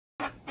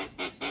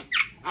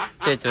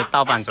这只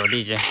盗版走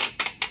地鸡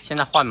现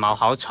在换毛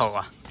好丑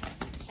啊，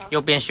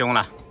又变凶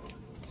了。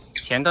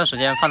前段时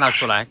间放它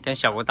出来跟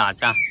小吴打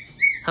架，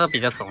特别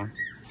的怂，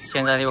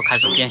现在又开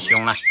始变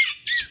凶了，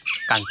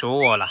敢啄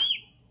我了。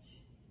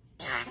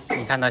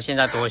你看它现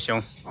在多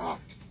凶，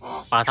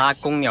把它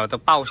公鸟的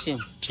暴性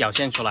表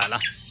现出来了。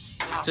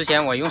之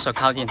前我用手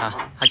靠近它，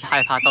它就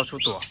害怕到处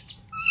躲，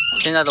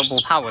现在都不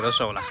怕我的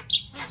手了，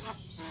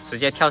直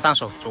接跳上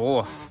手啄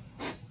我。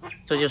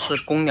这就是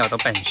公鸟的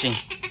本性。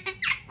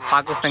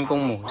8个分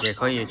公母也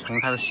可以从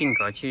它的性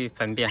格去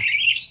分辨。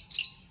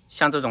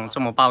像这种这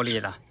么暴力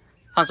的，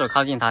放手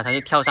靠近它，它就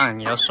跳上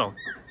你的手，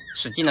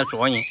使劲的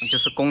啄你，就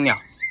是公鸟。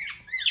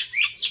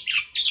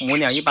母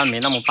鸟一般没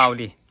那么暴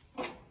力，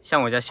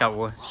像我家小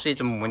吴是一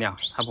只母鸟，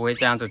它不会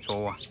这样子啄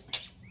我。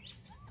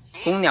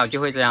公鸟就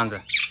会这样子，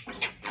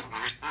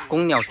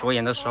公鸟啄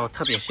人的时候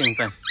特别兴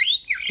奋，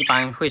一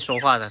般会说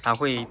话的，它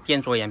会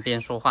边啄人边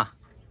说话，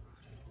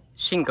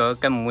性格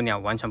跟母鸟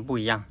完全不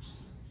一样。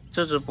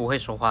这只不会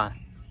说话，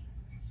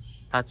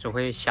它只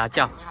会瞎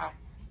叫。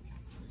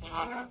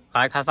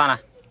来开饭了，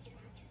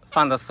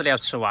饭的饲料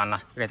吃完了，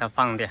就给它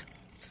放点，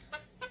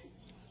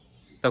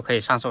都可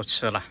以上手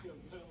吃了。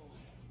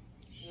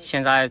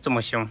现在这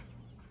么凶，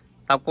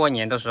到过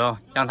年的时候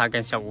让它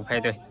跟小吴配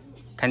对，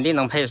肯定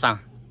能配上。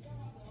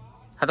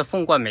它的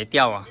凤冠没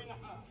掉啊，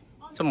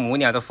这母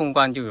鸟的凤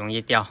冠就容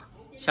易掉，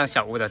像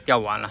小吴的掉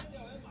完了，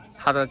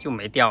它的就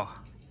没掉，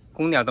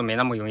公鸟都没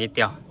那么容易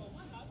掉。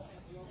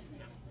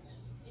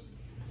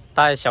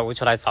带小吴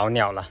出来找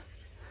鸟了，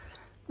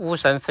乌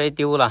绳飞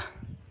丢了。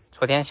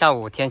昨天下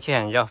午天气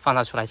很热，放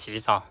它出来洗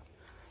澡，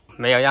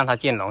没有让它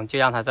进笼，就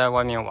让它在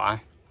外面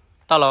玩。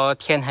到了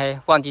天黑，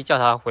忘记叫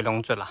它回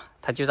笼子了，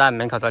它就在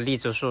门口的荔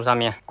枝树上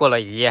面过了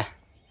一夜。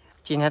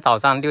今天早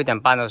上6点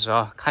半的时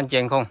候看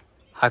监控，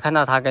还看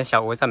到它跟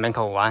小吴在门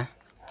口玩。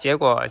结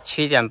果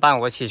7点半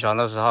我起床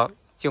的时候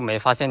就没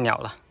发现鸟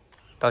了，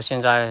到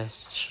现在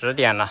10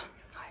点了，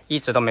一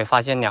直都没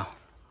发现鸟，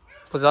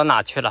不知道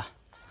哪去了，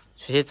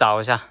出去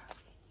找一下。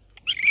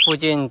附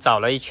近找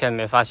了一圈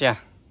没发现，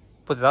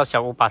不知道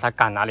小吴把它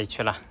赶哪里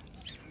去了。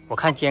我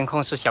看监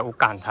控是小吴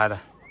赶它的，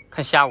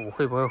看下午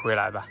会不会回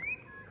来吧。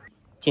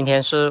今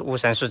天是乌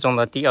绳失踪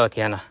的第2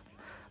天了，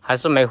还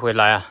是没回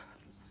来啊，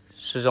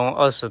失踪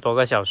20多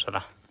个小时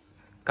了，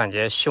感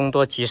觉凶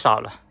多吉少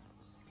了，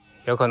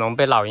有可能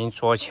被老鹰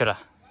捉去了。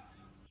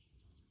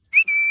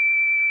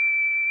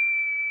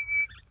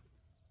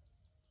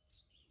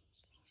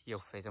又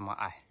飞这么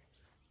矮，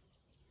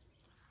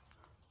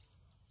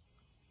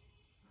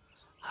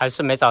还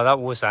是没找到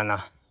乌绳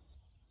啊，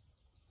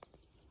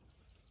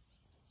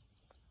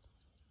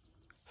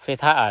飞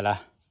太矮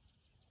了。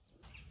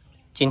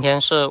今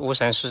天是乌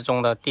绳失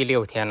踪的第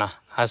6天了，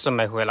还是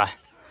没回来，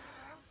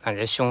感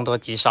觉凶多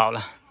吉少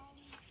了。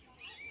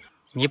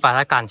你把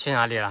它赶去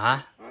哪里了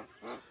啊？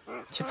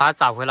去把它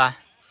找回来。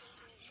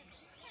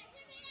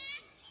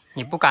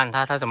你不赶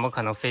它，它怎么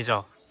可能飞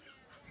走？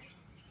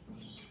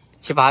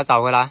去把它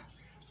找回来。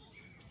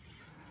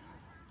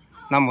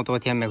那么多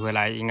天没回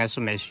来，应该是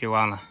没希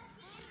望了。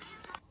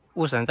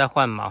乌绳在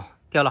换毛，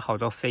掉了好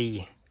多飞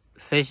蚁，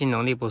飞行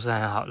能力不是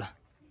很好了。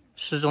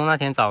失踪那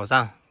天早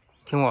上，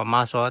听我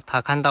妈说，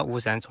她看到乌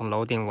绳从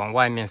楼顶往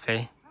外面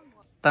飞，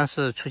但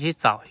是出去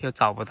找又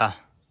找不到，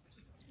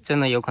真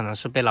的有可能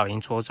是被老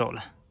鹰捉走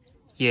了，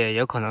也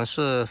有可能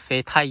是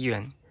飞太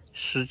远，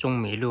失踪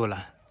迷路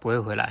了，不会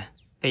回来，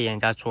被人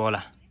家捉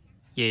了，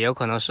也有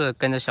可能是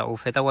跟着小吴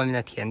飞到外面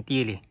的田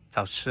地里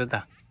找吃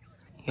的，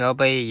又要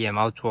被野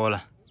猫捉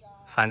了，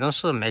反正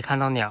是没看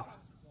到鸟。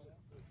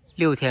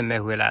6天没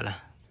回来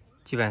了，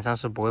基本上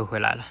是不会回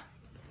来了，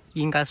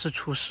应该是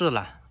出事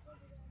了。